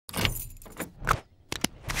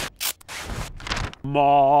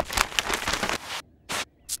Ma.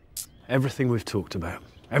 Everything we've talked about,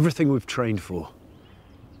 everything we've trained for.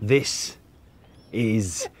 This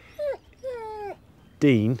is...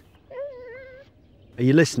 Dean, are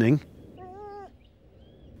you listening?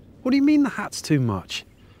 What do you mean the hat's too much?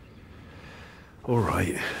 All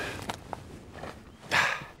right.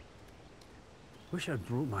 Wish I'd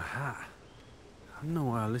brought my hat. I don't know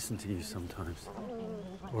why I listen to you sometimes.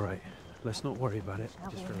 All right, let's not worry about it.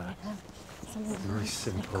 Just relax. Nice,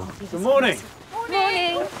 simple. Good morning.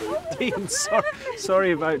 Morning. Dean,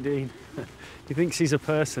 sorry about Dean. He thinks he's a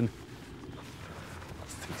person.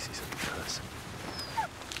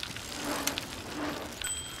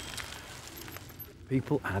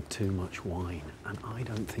 People add too much wine, and I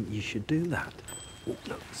don't think you should do that. Oh,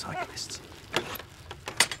 look, cyclists.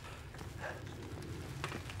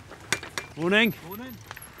 Morning. Morning.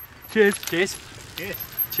 Cheers. Cheers. Cheers.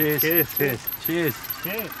 Cheers. Cheers. Cheers. Cheers.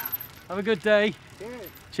 Cheers. Have a good day. Cheers.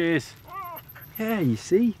 Cheers. Yeah, you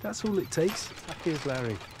see, that's all it takes. Happy as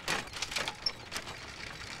Larry.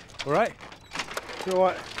 All right? You all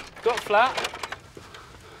right? Got flat?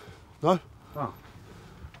 No. Oh.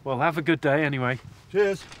 Well, have a good day anyway.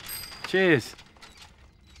 Cheers. Cheers.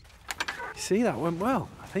 See, that went well,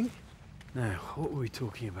 I think. Now, what were we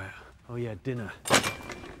talking about? Oh yeah, dinner.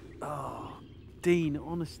 Oh, Dean,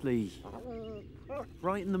 honestly.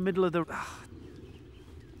 Right in the middle of the... You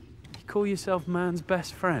call yourself man's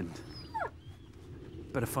best friend?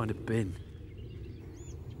 Better find a bin.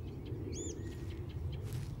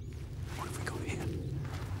 What have we got here?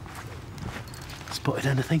 Spotted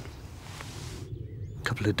anything? A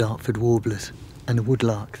couple of Dartford warblers and a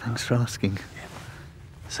woodlark, thanks for asking. Yeah.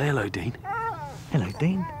 Say hello, Dean. Hello,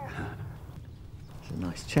 Dean. He's a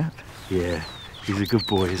nice chap. Yeah, he's a good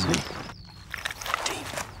boy, isn't he?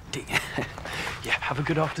 Dean. Yeah, have a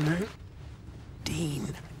good afternoon.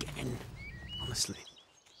 Dean, again. Honestly.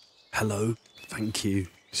 Hello, thank you,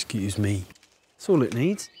 excuse me. That's all it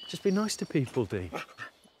needs. Just be nice to people, Dean.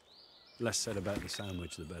 Less said about the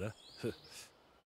sandwich, the better.